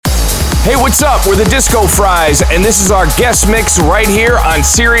Hey, what's up? We're the Disco Fries, and this is our guest mix right here on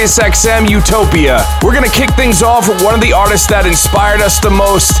SiriusXM Utopia. We're gonna kick things off with one of the artists that inspired us the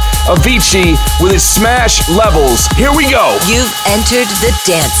most, Avicii, with his smash Levels. Here we go. You've entered the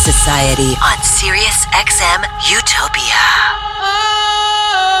Dance Society on SiriusXM Utopia.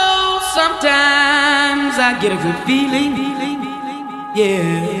 Oh, sometimes I get a good feeling,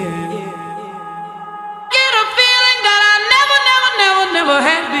 yeah. Never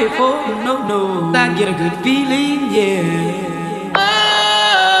had before, no, I get a good feeling, yeah.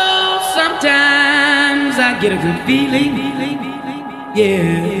 Oh, sometimes I get a good feeling,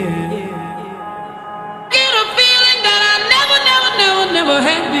 yeah. Get a feeling that I never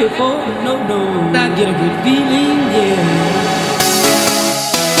had before, no, I get a good feeling, yeah.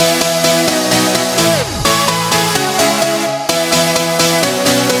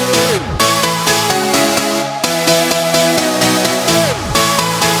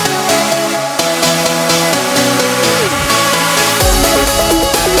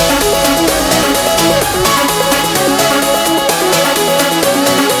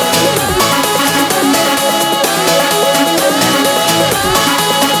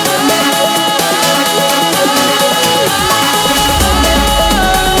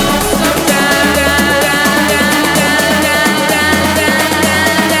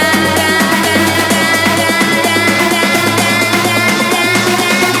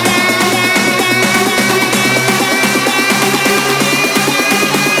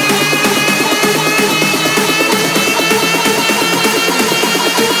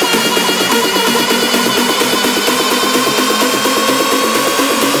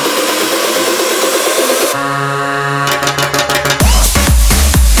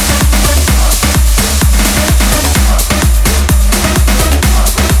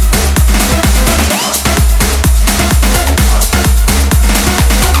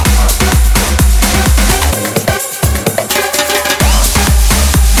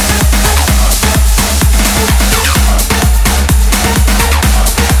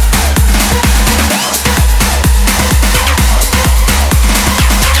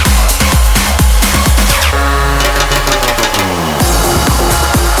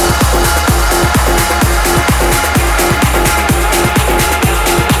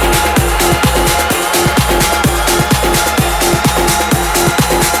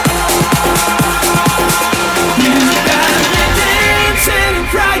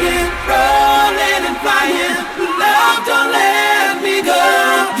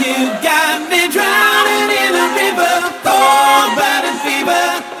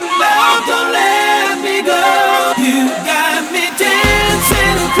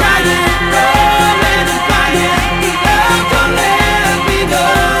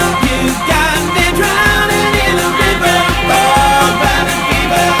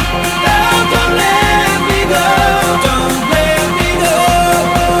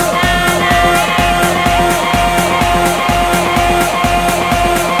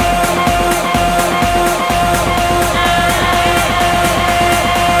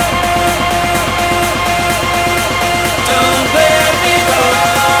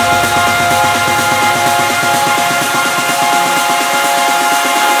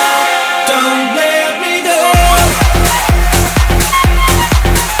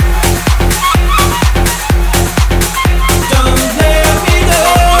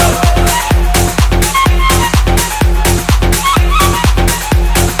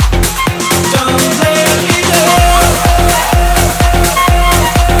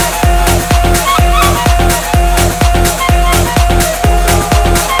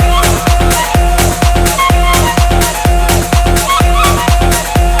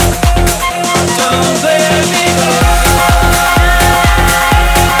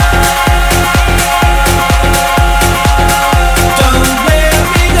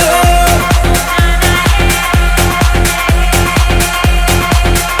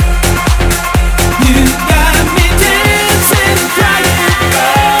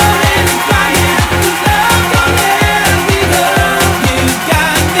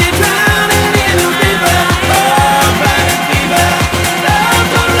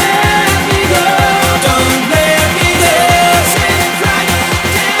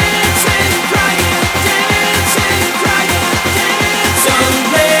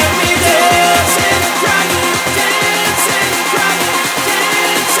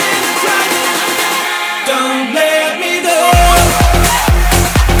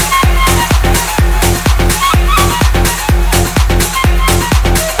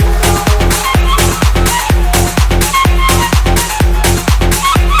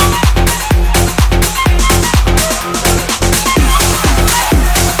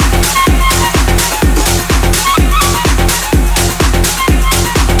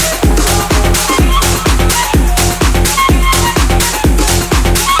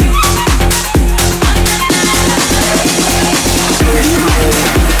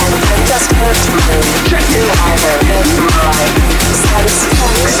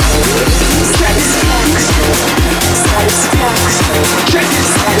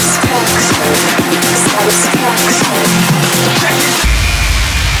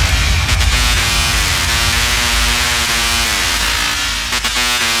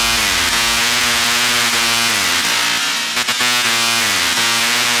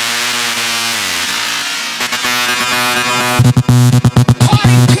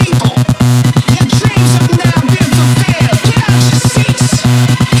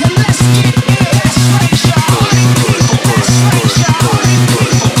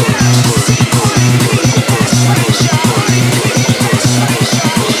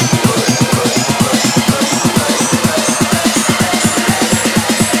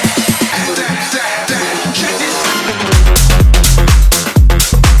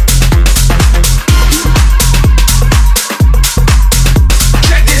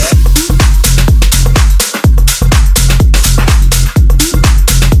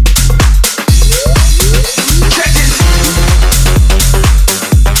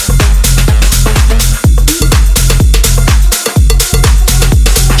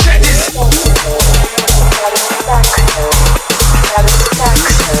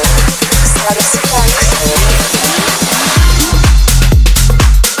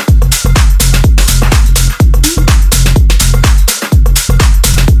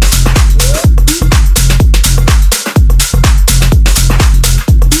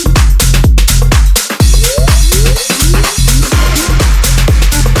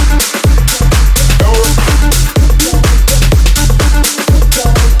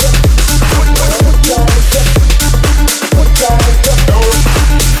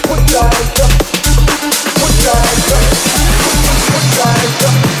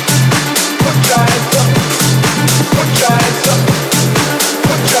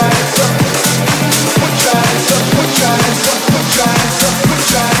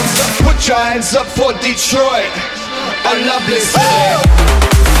 hands up for Detroit, a lovely city.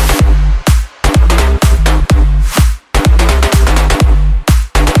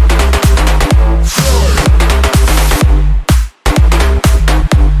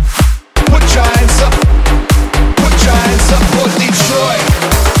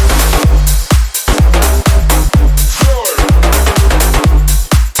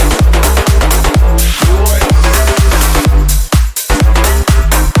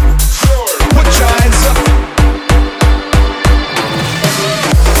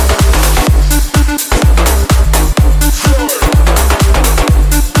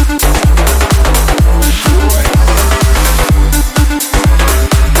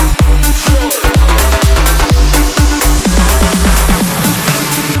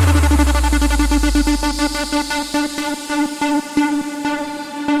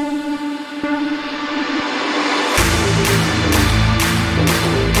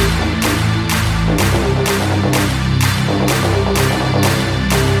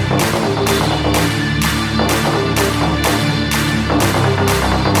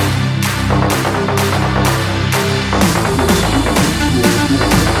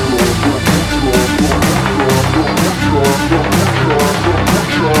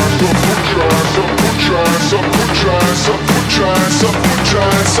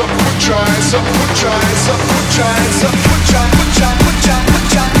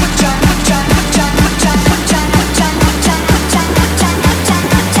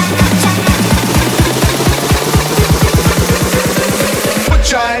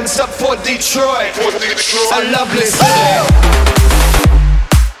 Detroit, a lovely city.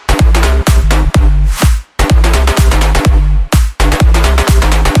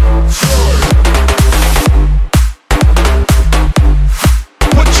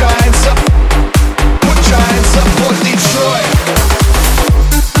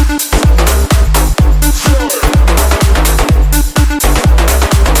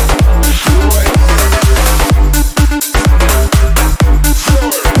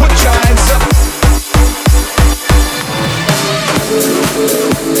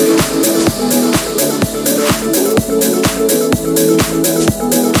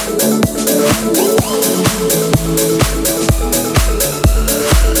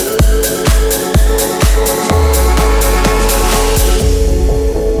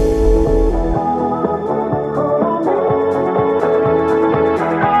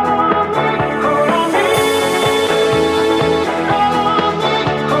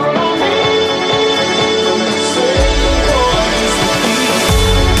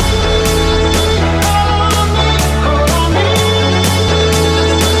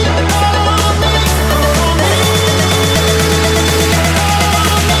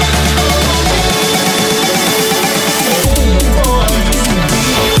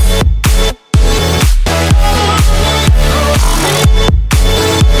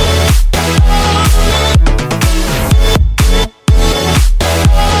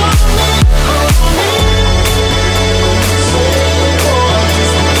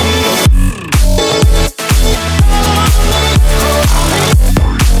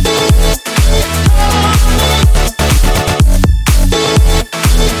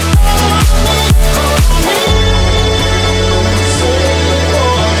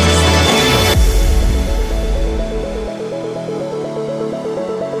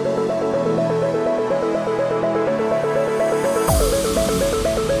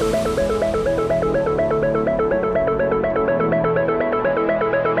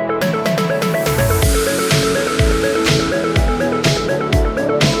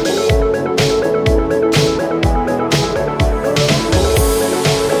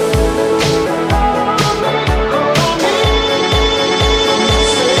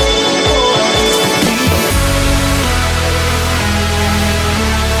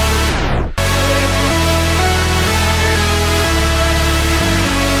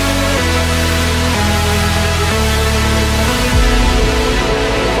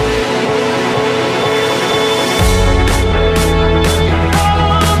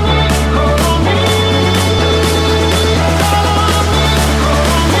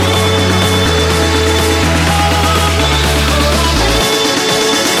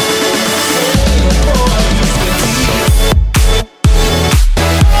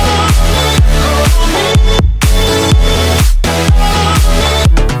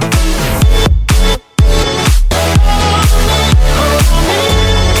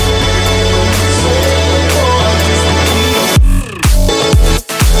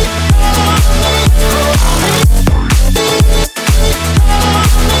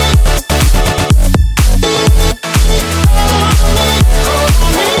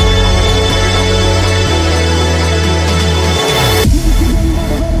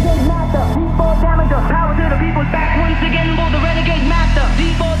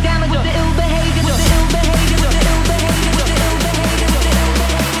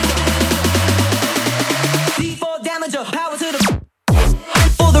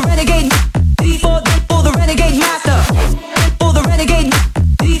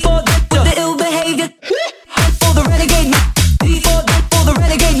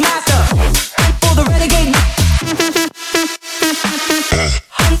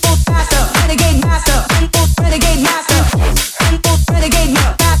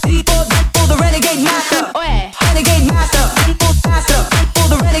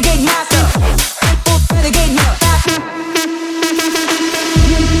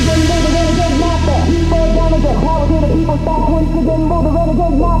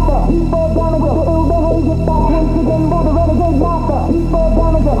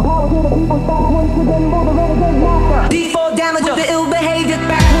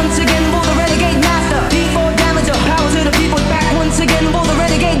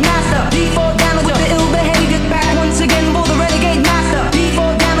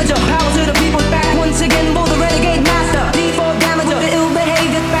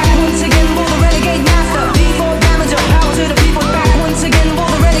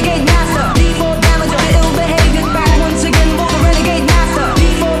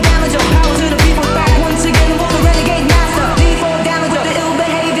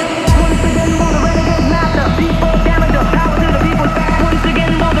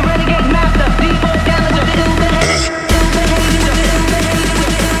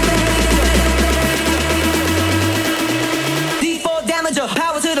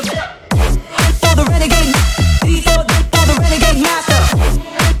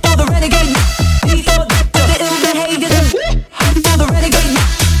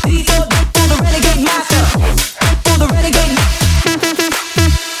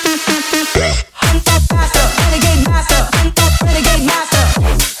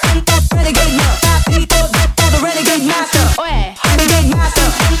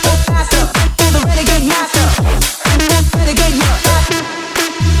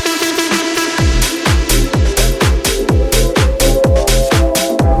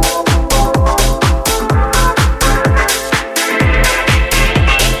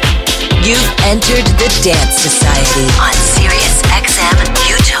 entered the Dance Society on Sirius XM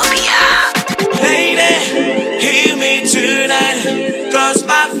Utopia. Lady, hear me tonight, 'cause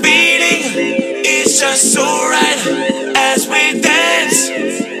my feeling is just so right. As we dance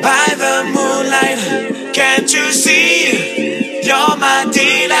by the moonlight, can't you see you're my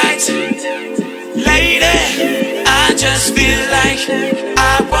delight? Lady, I just feel like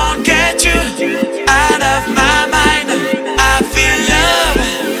I won't get you out of my mind. I feel love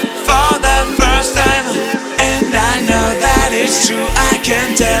for the first time, and I know that it's true. I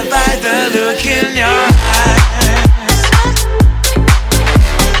can tell by the look in your eyes.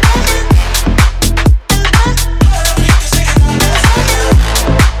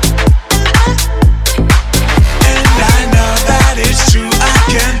 And I know that it's true. I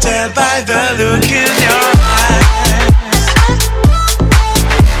can tell by the look in your eyes.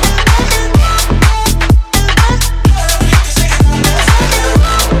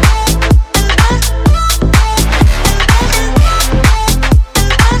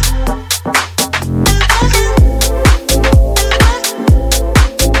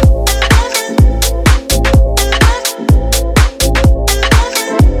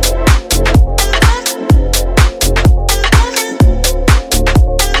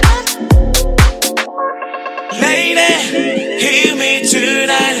 Hear me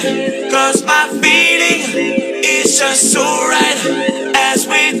tonight, 'cause my feeling is just so right. As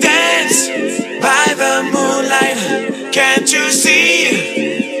we dance by the moonlight, can't you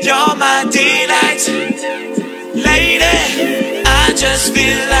see you're my delight? Lady, I just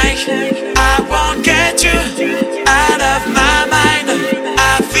feel like I won't get you out of my mind.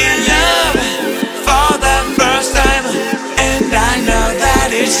 I feel love for the first time, and I know that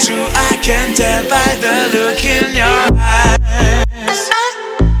it's true. I can tell by the look in your eyes.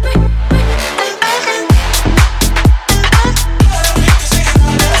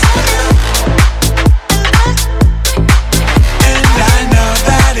 And I know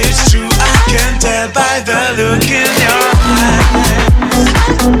that it's true. I can tell by the look in your eyes.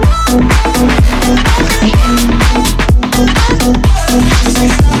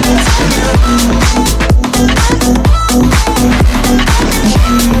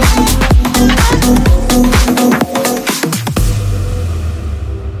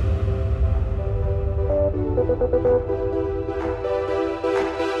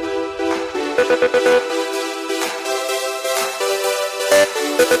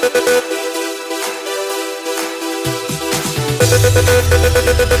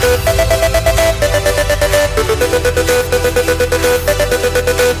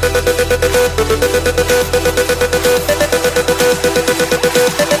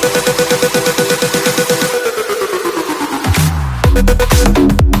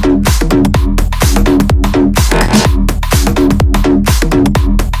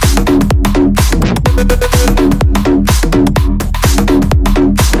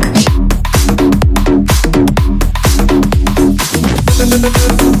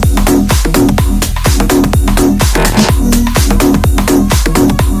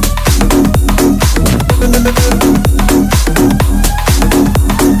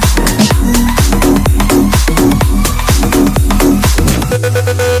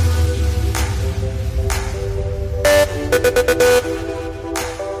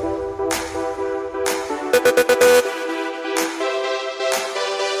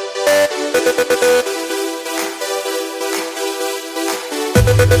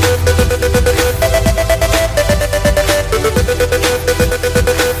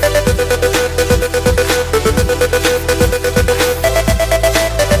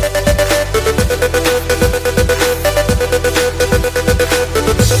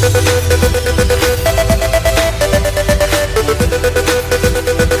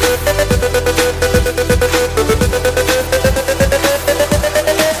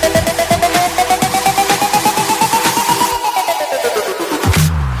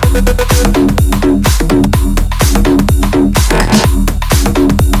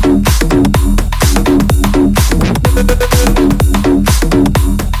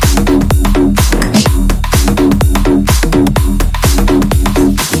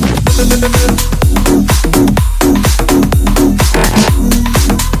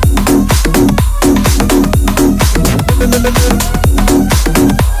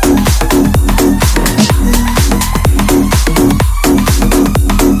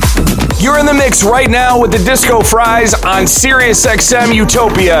 Right now with the Disco Fries on Sirius XM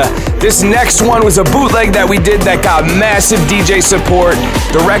Utopia. This next one was a bootleg that we did that got massive DJ support.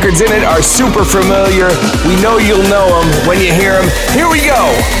 The records in it are super familiar. We know you'll know them when you hear them. Here we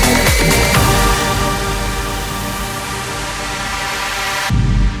go.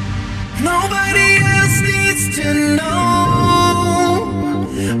 Nobody else needs to know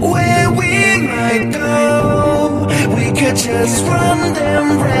where we might go. We could just run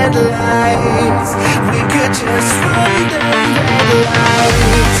them red lights. We could just run them red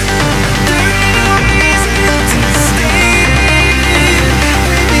lights. There ain't no reason to stay.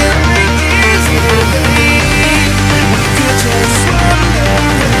 Baby, like is it late? We could just run them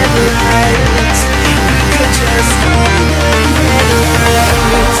red lights. We could just run them red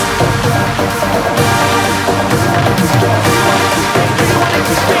lights.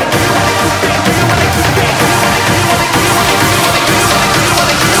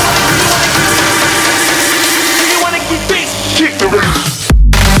 Kick the bass.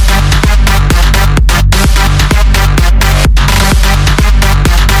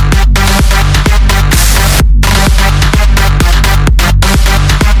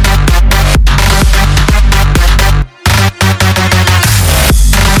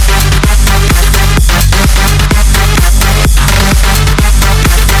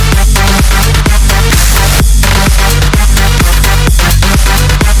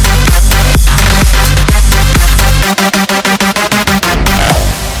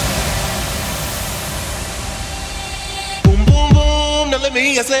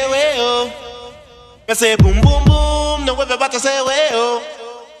 I say, well, I say, boom, boom, boom, no everybody say, well,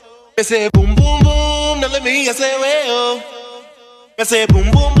 I say, boom, boom, boom, no let me, I say, well, I say,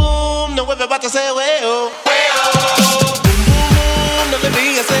 boom, boom, boom, no everybody say, well, boom, boom, boom, no let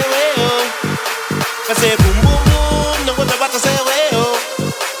me, I say, well, I say, boom, boom, boom, no everybody say, well,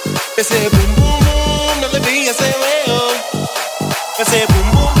 I say, boom, boom, boom, no let me, I say, well, I say, boom,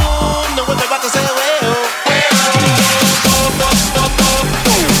 boom, boom, no everybody say, well.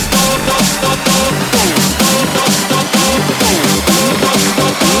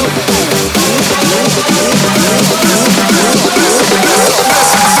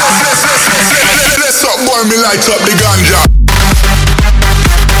 Let's up, boy, me light up the ganja.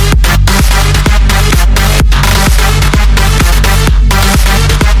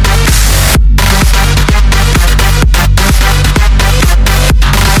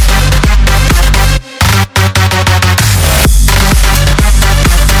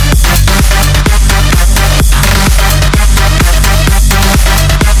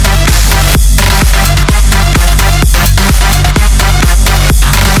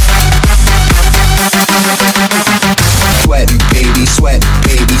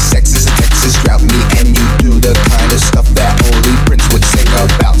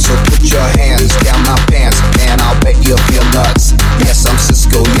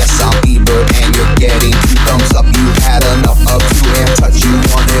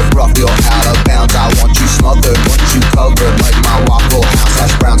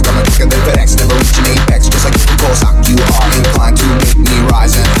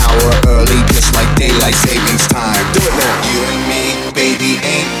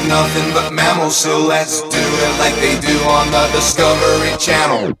 So let's do it like they do on the Discovery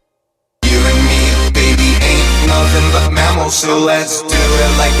Channel. You and me, baby, ain't nothing but mammals. So let's do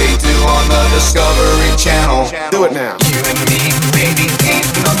it like they do on the Discovery Channel. Do it now. You and me, baby, ain't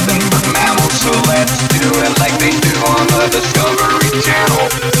nothing but mammals. So let's do it like they do on the Discovery Channel.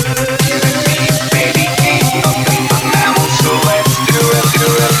 You and me, baby, ain't nothing but mammals. So let's do it, do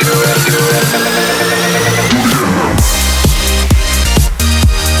it, do it, do it.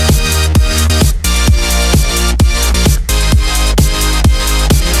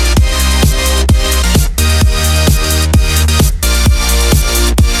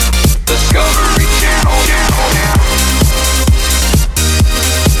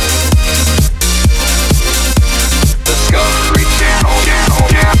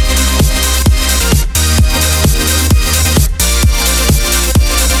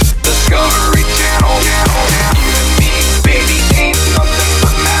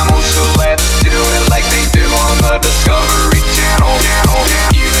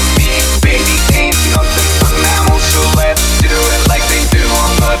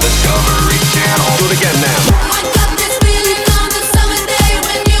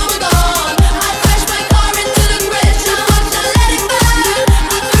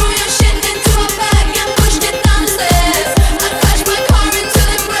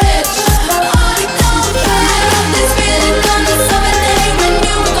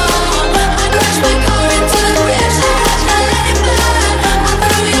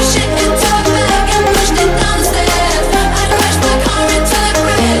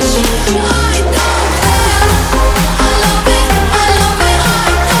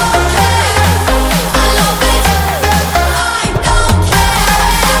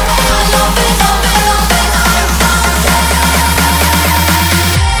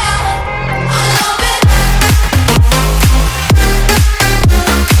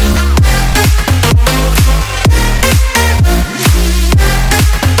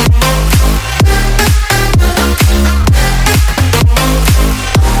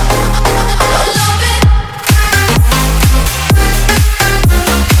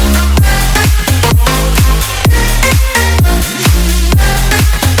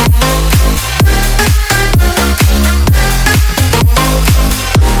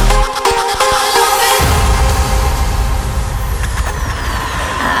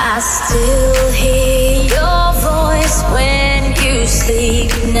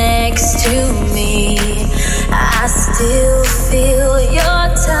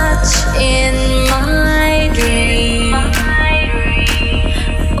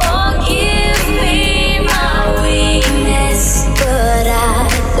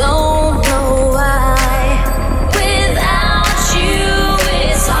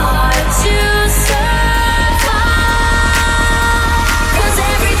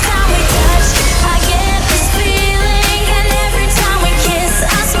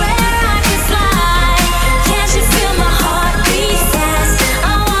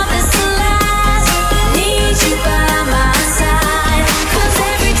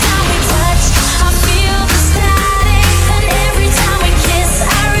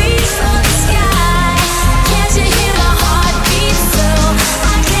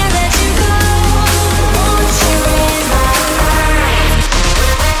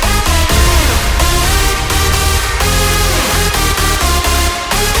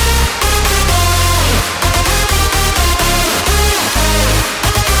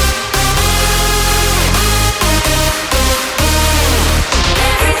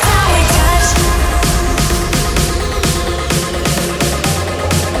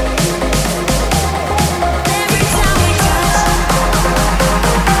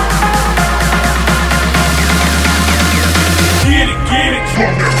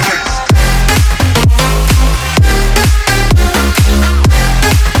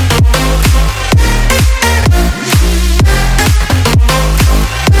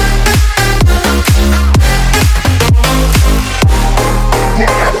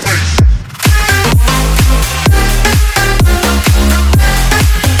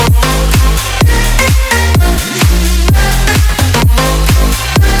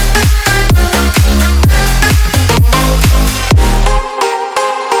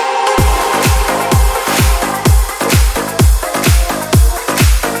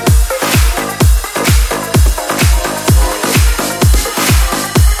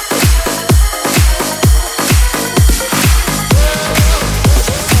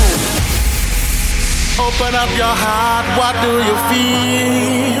 up your heart, what do you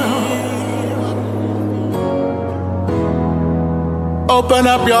feel? Open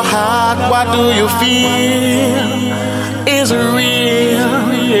up your heart, what do you feel? Is it real?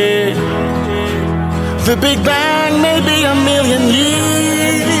 Yeah. The Big Bang may be a million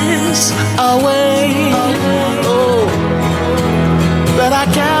years away. Oh, but I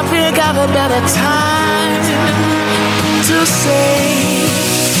can't figure out a better time to say,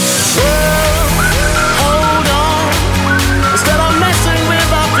 hold on. Instead of messing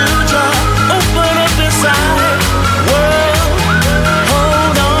with our future, open up inside.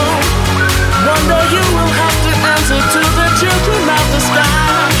 Hold on. One day you will have to answer to the children of the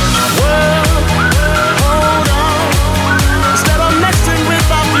sky. Hold on. Instead of messing with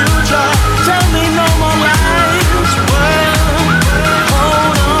our future, tell me no more lies.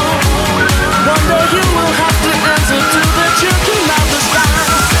 Hold on. One day you will have to answer to the children of the sky.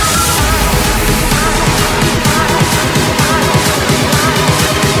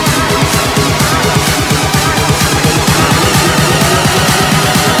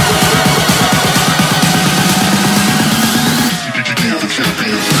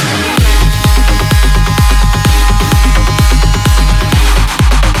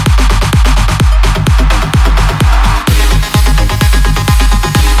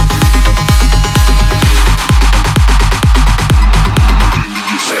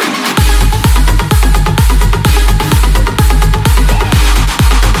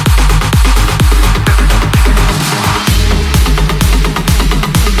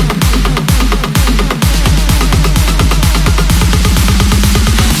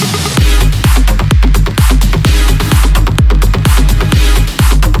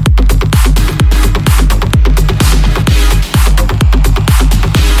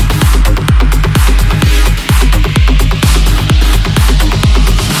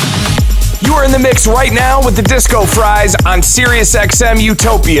 Mix right now with the Disco Fries on Sirius XM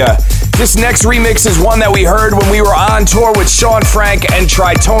Utopia. This next remix is one that we heard when we were on tour with Sean Frank and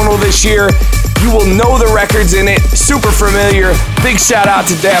Tritonal this year. You will know the records in it, super familiar. Big shout out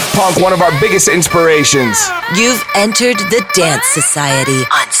to Daft Punk, one of our biggest inspirations. You've entered the Dance Society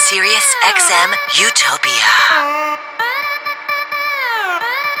on Sirius XM Utopia.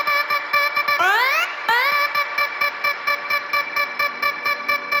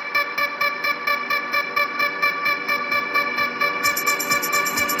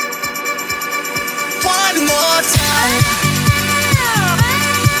 One more time.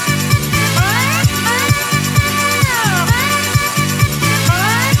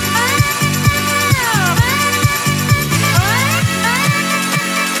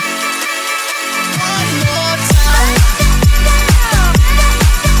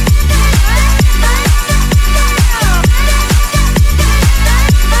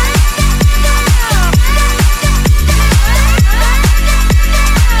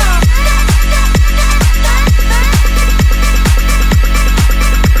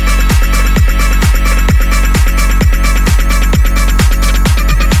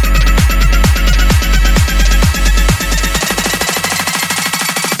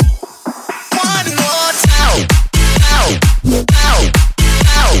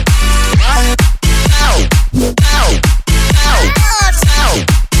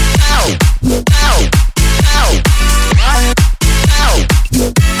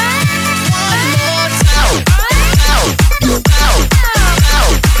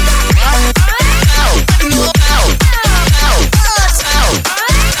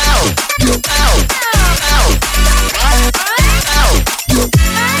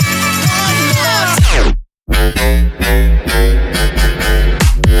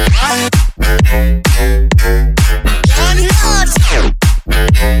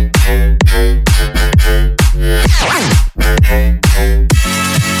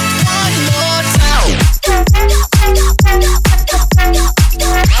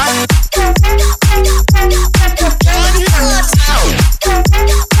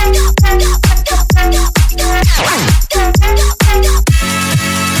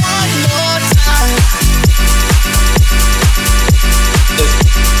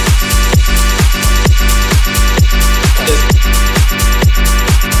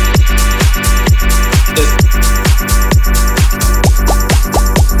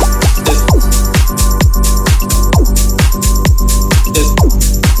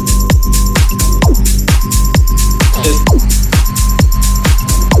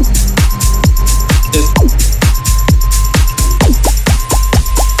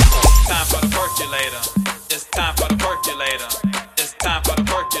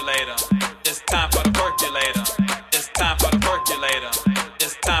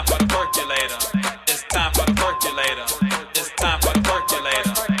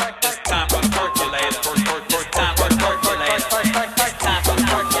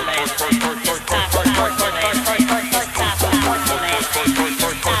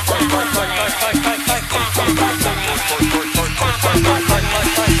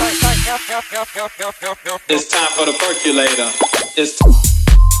 It's time for the percolator. It's time for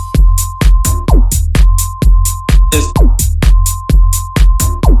the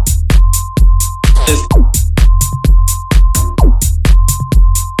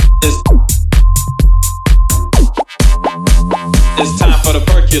It's time for the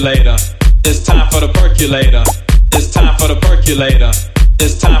percolator. It's time for the percolator.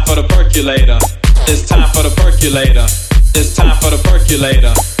 It's time for the percolator. It's time for the percolator. It's time for the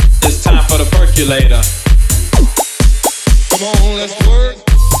percolator. It's time for the percolator. Come on, let's work.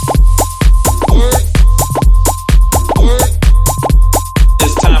 Work. Work.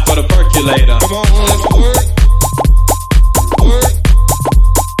 It's time for the percolator. Come on, let's work. Work.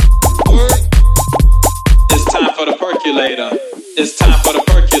 Work. It's time for the percolator. It's time for the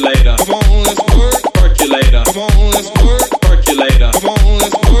percolator. Come on, let's work. Percolator. Come on, let's work. Percolator. Come on,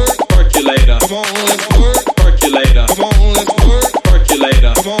 let's work. Percolator. Come on, let's work. Percolator. Come on, let's work.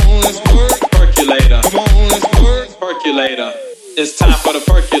 Percolator. Come on, let's work. Percolator. Come on, let's work. Percolator. It's time for the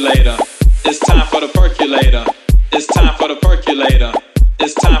percolator. It's time for the percolator. It's time for the percolator.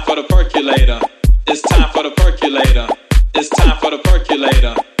 It's time for the percolator. It's time for the percolator. It's time for the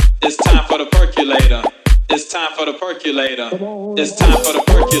percolator. It's time for the percolator. It's time for the percolator. It's time for the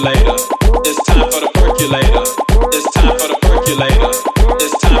percolator. It's time for the percolator. It's time for the percolator. It's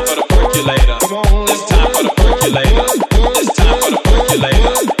time for the percolator. It's time for the percolator. It's time for the percolator. It's time for the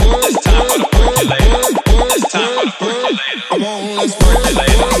percolator. It's time for the percolator. Come on, let's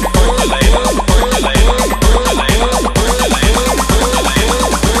percolator. Percolator. Percolator.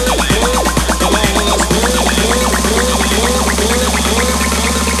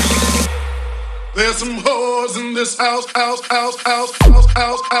 There's some hoes in this house, house, house, house, house,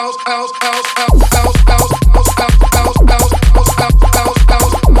 house, house, house, house, house, house, house, house, house, house,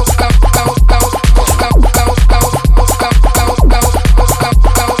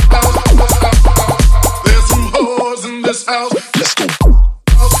 there's some hoes in this house. Let's go.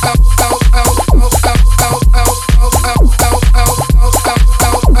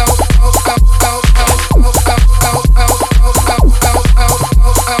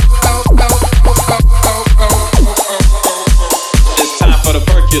 It's time for the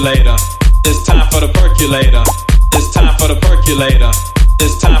percolator. It's time for the percolator. It's time for the percolator.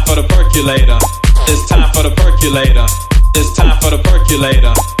 It's time for the percolator. It's time for the percolator. It's time for the percolator.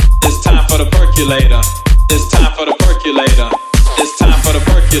 It's time for the percolator. It's time for the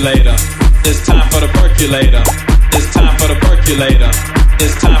percolator. It's time for the percolator. It's time for the percolator.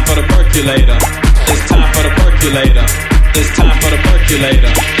 It's time for the percolator. It's time for the percolator. It's time for the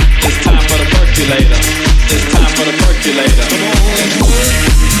percolator. It's time for the percolator. It's time for the percolator. Come on, let's work.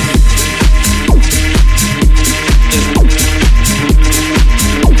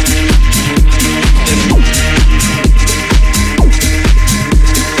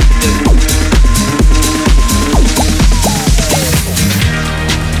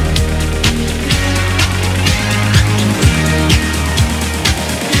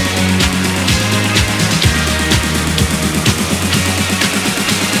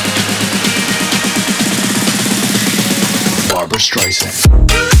 Barbra Streisand.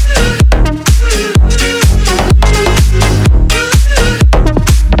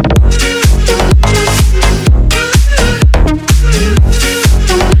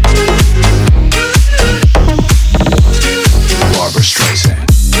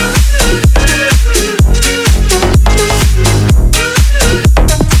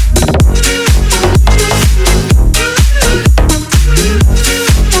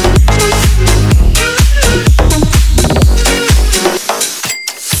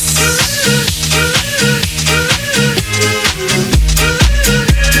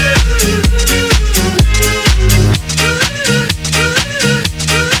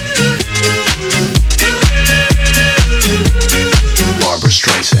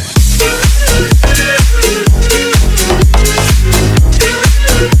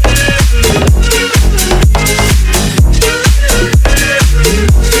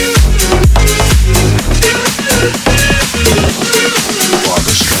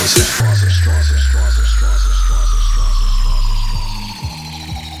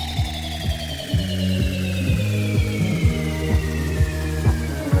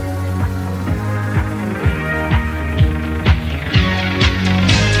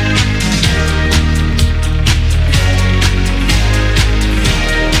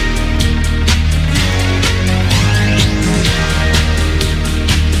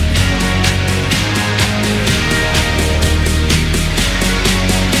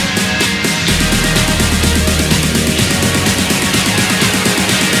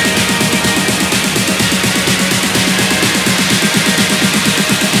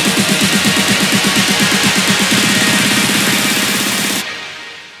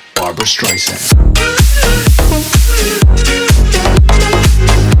 Barbra Streisand.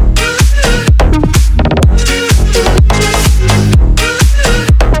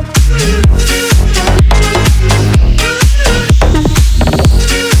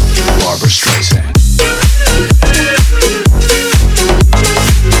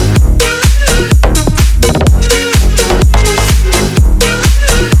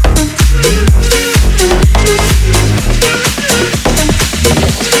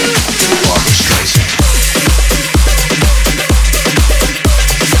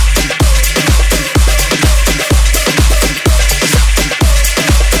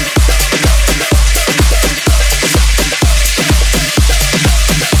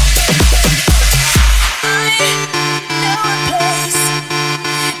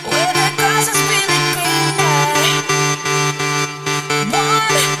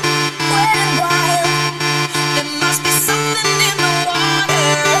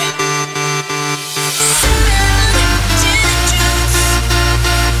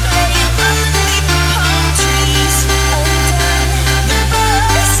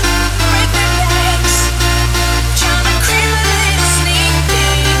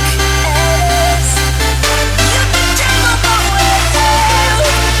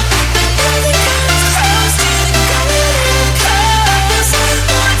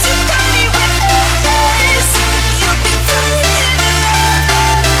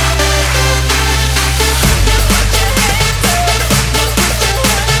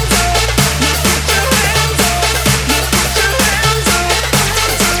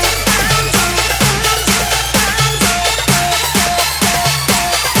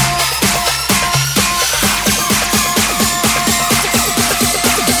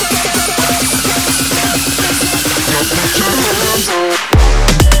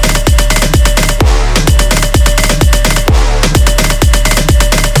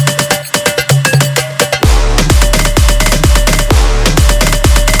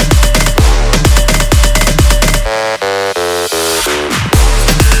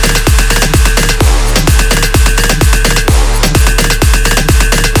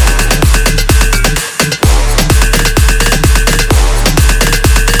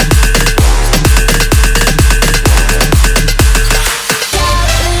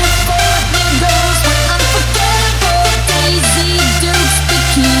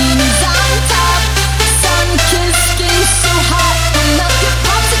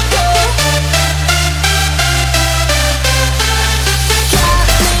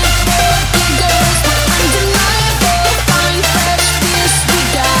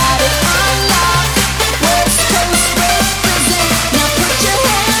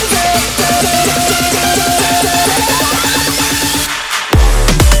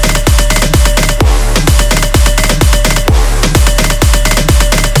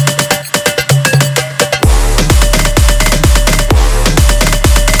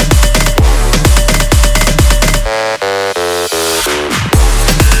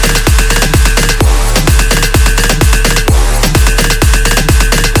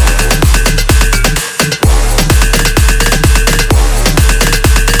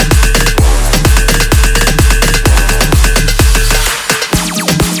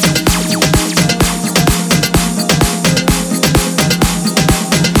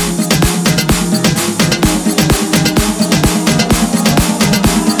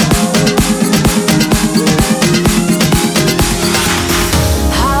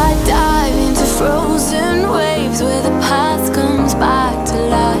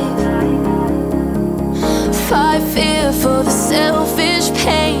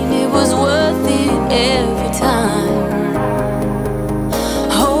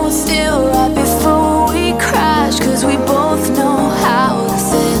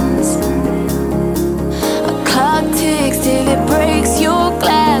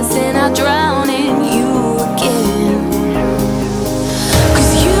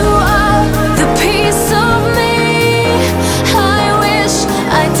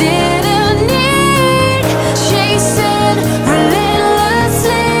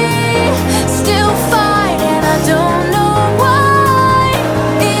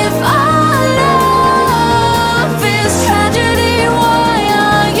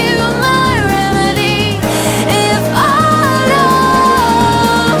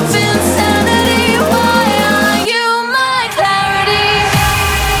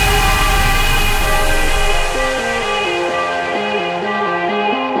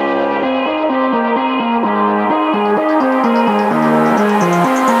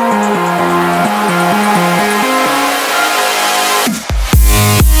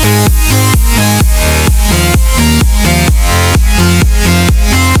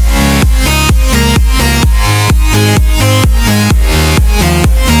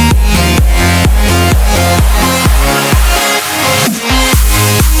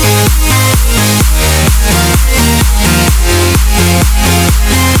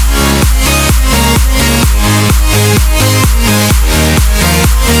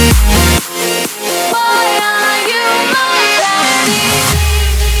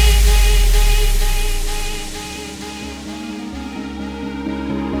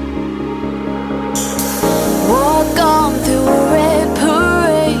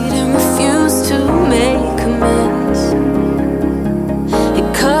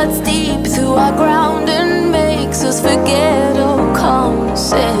 cuts deep through our ground and makes us forget all common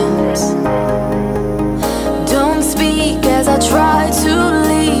sense. Don't speak as I try to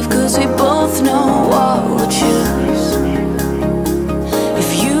leave, 'cause we both know what we'll choose. If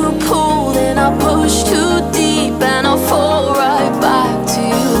you pull, then I'll push too deep and I'll fall right back to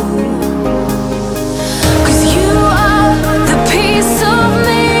you. 'Cause you are the piece of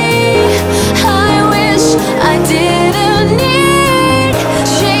me I wish I didn't need.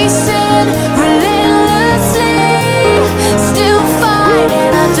 Chasing relentlessly, still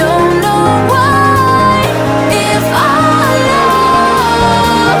fighting, I don't know why. If our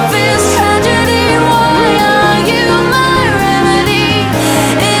love is tragedy, why are you my remedy?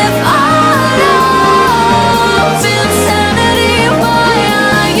 If our love is insanity, why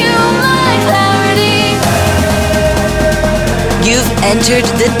are you my clarity? You've entered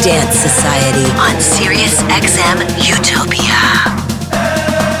the Dance Society on Sirius XM Utopia.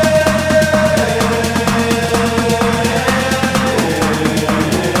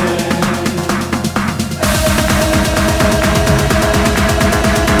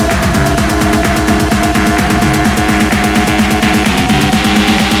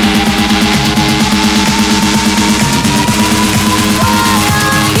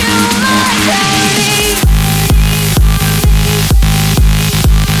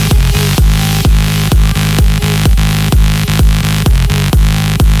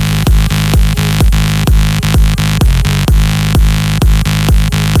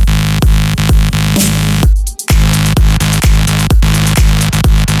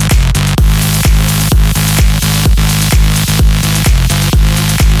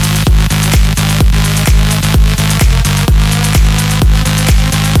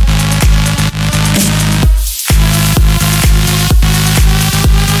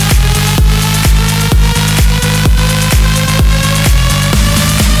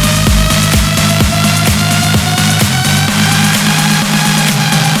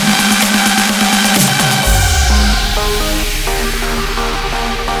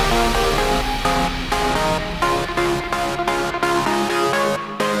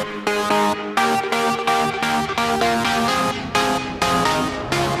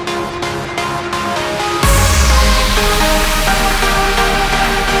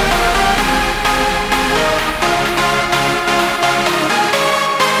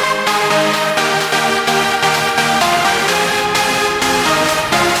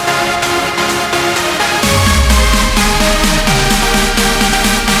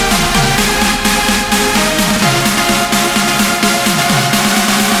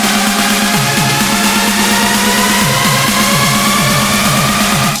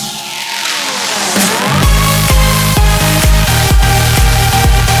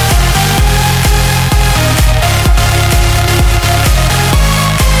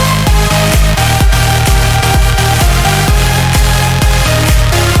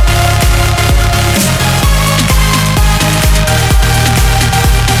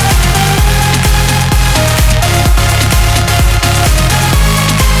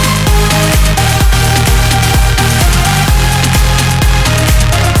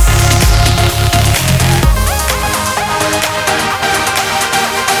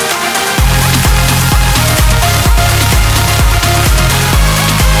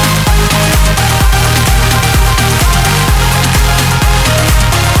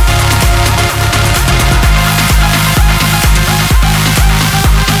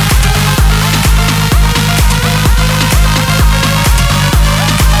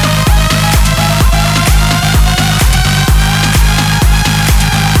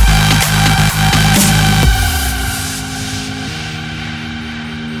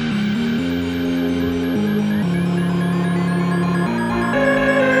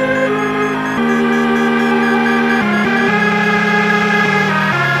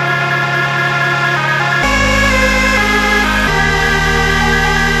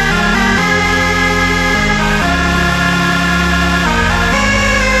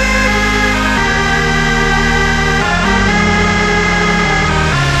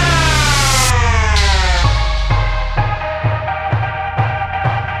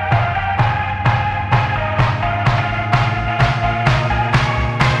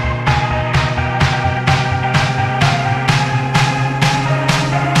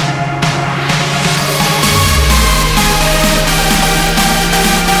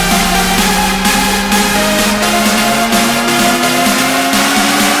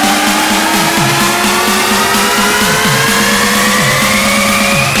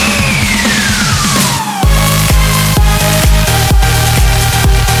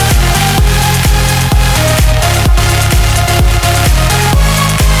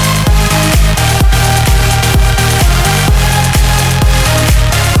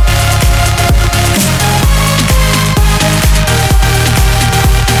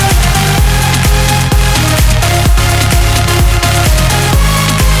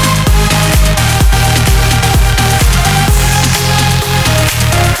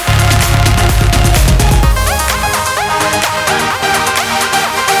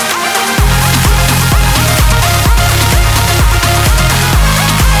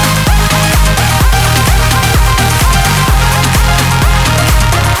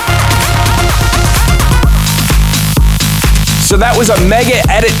 was a mega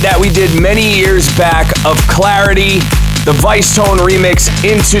edit that we did many years back of Clarity, the Vice Tone remix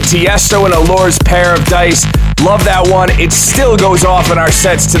into Tiesto and Allure's Pair of Dice. Love that one. It still goes off in our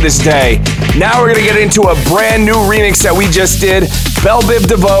sets to this day. Now we're going to get into a brand new remix that we just did, Bell Biv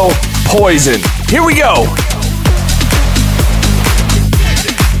DeVoe, Poison. Here we go.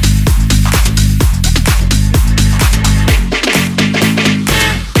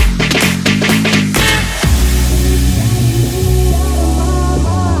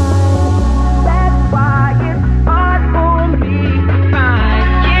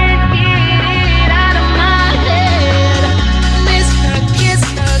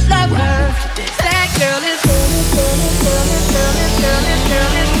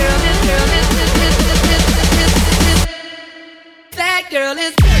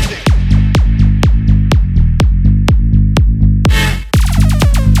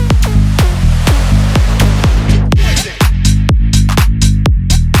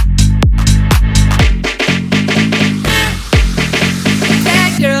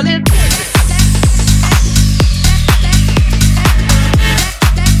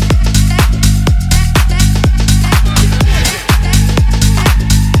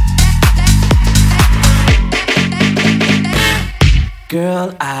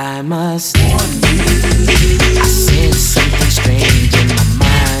 Girl, I must warn you, I sense something strange in my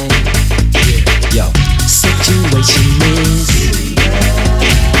mind. Yo, situation is,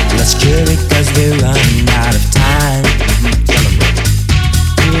 let's cure it cause we're running out of time.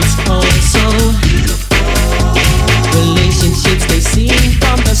 It's also relationships they seem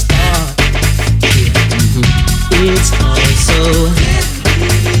from the start. It's also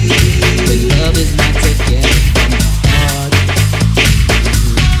when love is not together from the heart.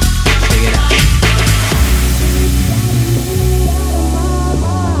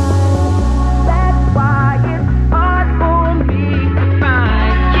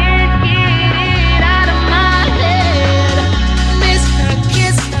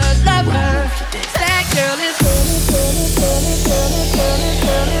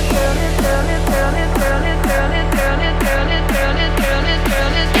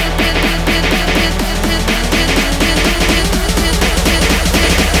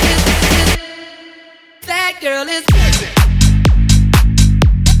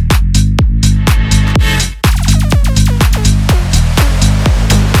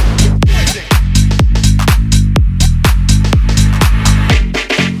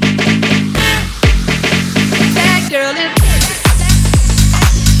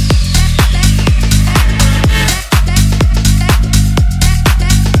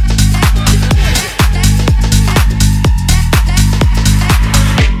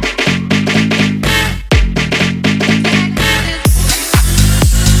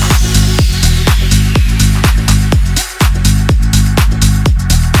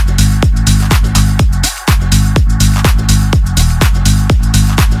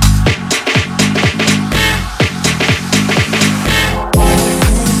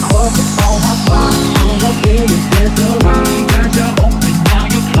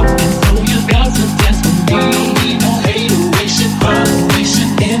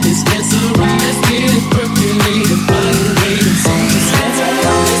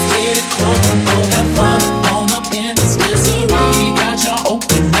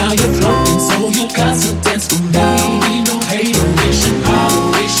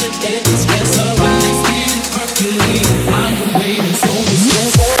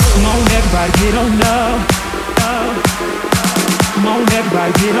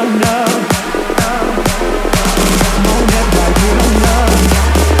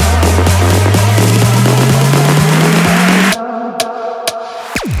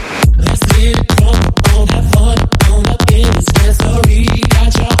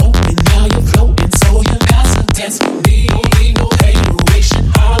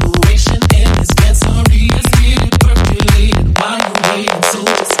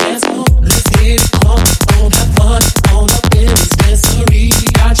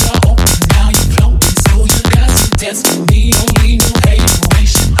 Got your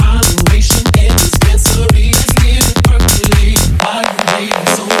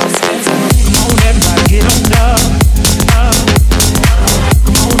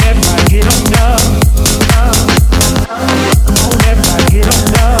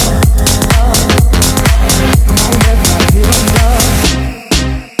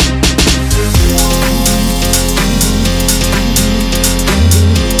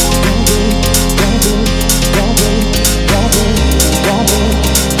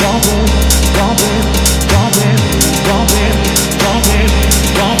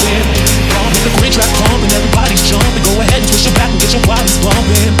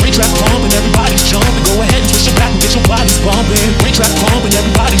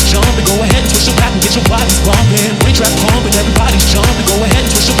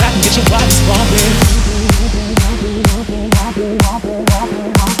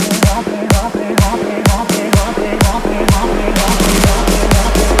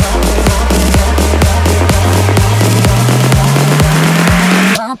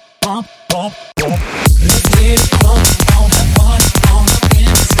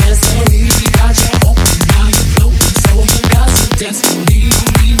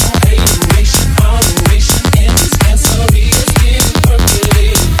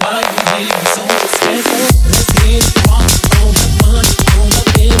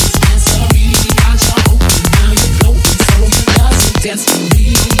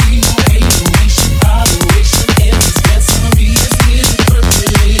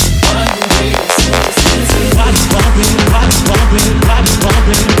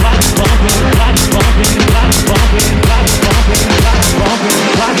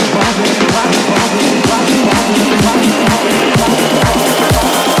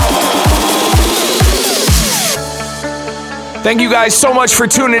Thank you guys so much for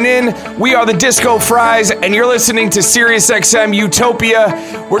tuning in. We are the Disco Fries, and you're listening to SiriusXM Utopia.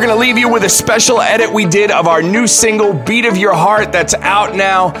 We're going to leave you with a special edit we did of our new single, Beat of Your Heart, that's out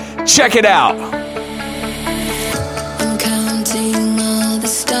now. Check it out. I'm counting all the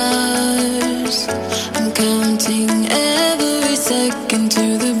stars. I'm counting every second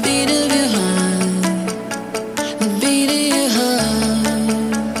to the beat of your heart. The beat of your heart.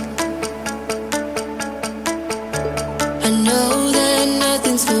 I know that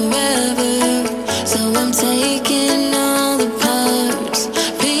nothing's forever, so I'm taking all the parts,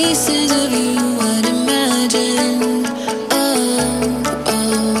 pieces of you I'd imagine.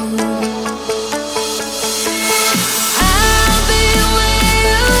 I'll be where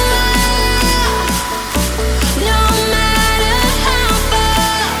you are, no matter how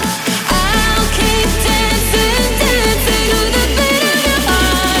far. I'll keep dancing, dancing to the beat of your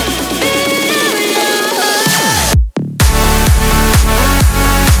heart, beat of your heart.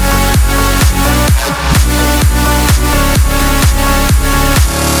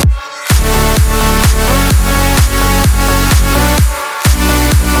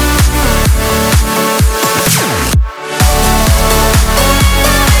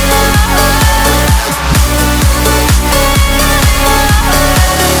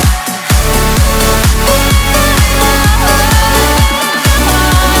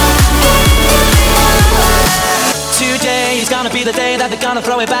 Today is gonna be the day that they're gonna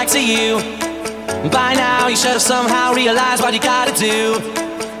throw it back to you. By now you should have somehow realized what you gotta do.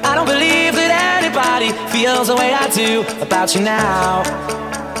 I don't believe that anybody feels the way I do about you now.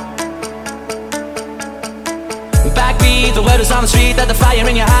 Backbeat, the word is on the street that the fire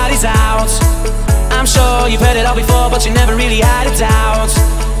in your heart is out. I'm sure you've heard it all before, but you never really had a doubt.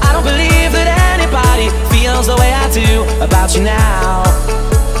 I don't believe that anybody feels the way I do about you now.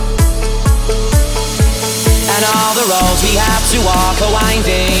 And all the roads we have to walk are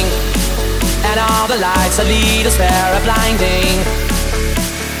winding, and all the lights that lead us there are blinding.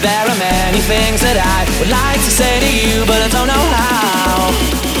 There are many things that I would like to say to you, but I don't know how.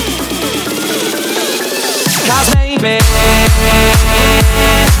 'Cause maybe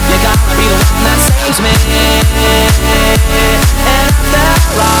you're gonna be the one that saves me. And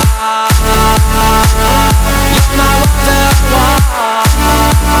after all, you're my wonderwall.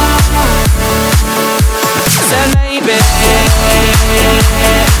 Said maybe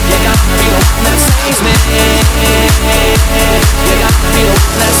you're gonna be the one that saves me. You're gonna be the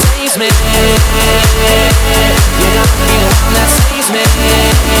one that saves me.